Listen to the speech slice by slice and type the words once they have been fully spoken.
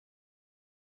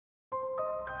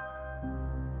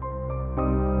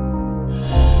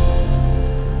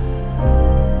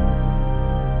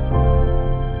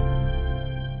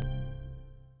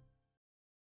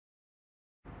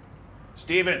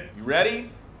Steven, you ready?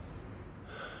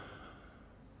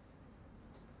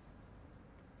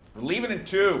 We're leaving in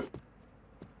 2.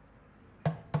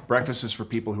 Breakfast is for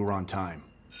people who are on time.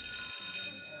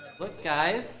 Look,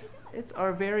 guys, it's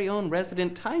our very own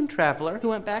resident time traveler who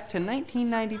went back to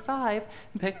 1995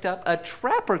 and picked up a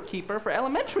trapper keeper for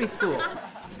elementary school.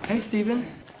 Hey, Steven.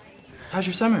 How's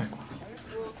your summer?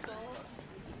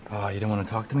 Oh, you don't want to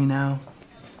talk to me now?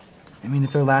 I mean,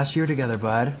 it's our last year together,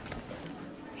 bud.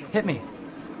 Hit me.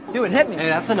 Do it, hit me. Hey,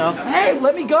 that's enough. Hey,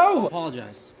 let me go!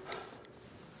 Apologize.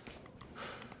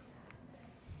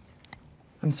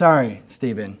 I'm sorry,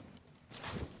 Steven.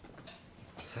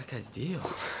 What's that guy's deal?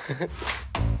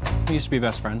 We used to be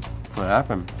best friends. What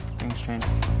happened? Things changed.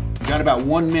 We got about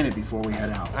 1 minute before we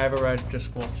head out. I have a ride to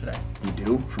school today. You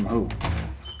do? From who?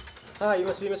 Hi, you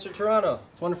must be Mr. Turano.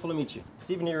 It's wonderful to meet you.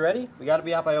 Steven, are you ready? We gotta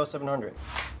be out by 0700.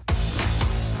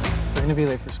 We're gonna be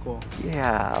late for school.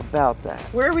 Yeah, about that.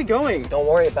 Where are we going? Don't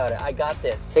worry about it. I got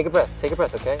this. Take a breath,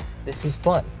 okay? This is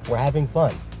fun. We're having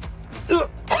fun. There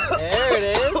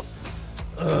it is.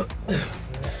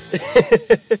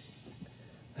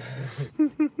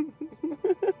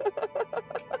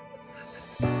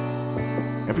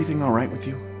 Everything all right with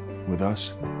you? With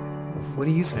us? What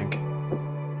do you think?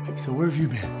 So where have you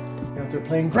been? You out there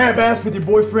playing grab ass with your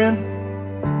boyfriend?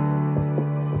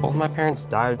 Both my parents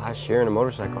died last year in a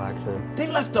motorcycle accident. They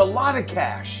left a lot of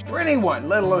cash for anyone,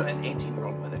 let alone an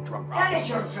 18-year-old with a drunk problem. That is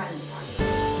your grandson.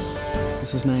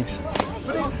 This is nice.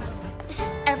 Is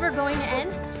this ever going to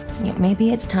end? Yeah,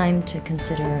 maybe it's time to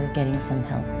consider getting some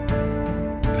help.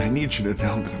 And I need you to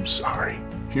know that I'm sorry.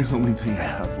 You're the only thing I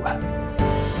have left.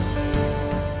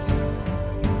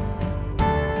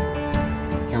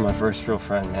 You're my first real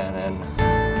friend, man, and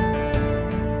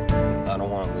I don't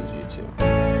want to lose you too.